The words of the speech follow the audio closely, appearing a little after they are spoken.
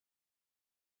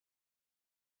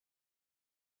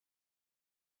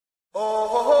Everybody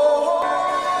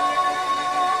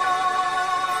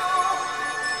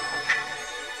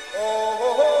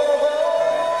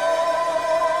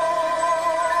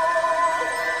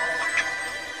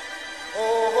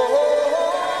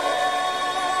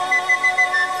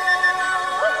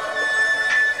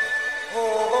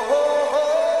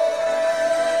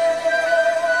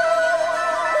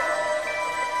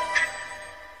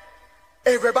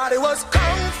was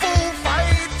kung fu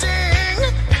fighting.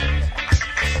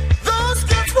 Those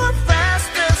kids were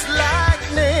fast as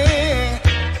lightning.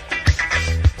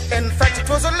 In fact, it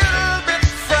was a little bit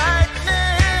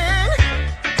frightening,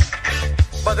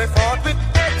 but they fought with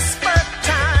expert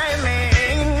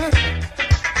timing.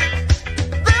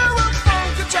 There were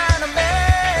funky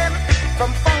Chinamen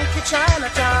from funky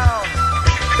Chinatown.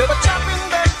 They were chopping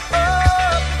them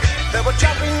up, they were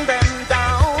chopping them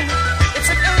down. It's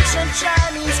an ancient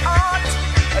Chinese art,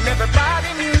 and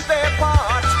everybody knew their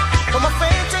part. From a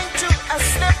fainting to a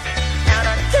slip and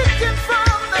a kicking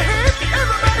from the hip,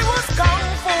 everybody was kung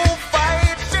fu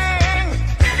fighting.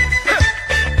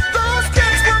 Those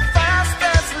kids were fast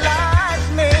as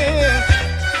lightning.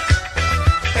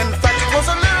 In fact, it was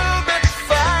a little bit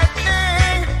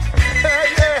frightening,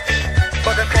 yeah,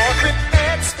 but they fought with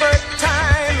expert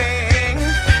timing.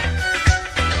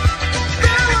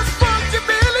 There was Funky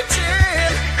Billy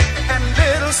Chin and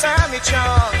Little Sammy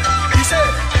Chung. He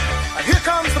said, "Here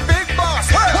comes the big boss.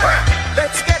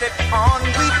 Let's get it on."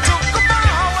 We took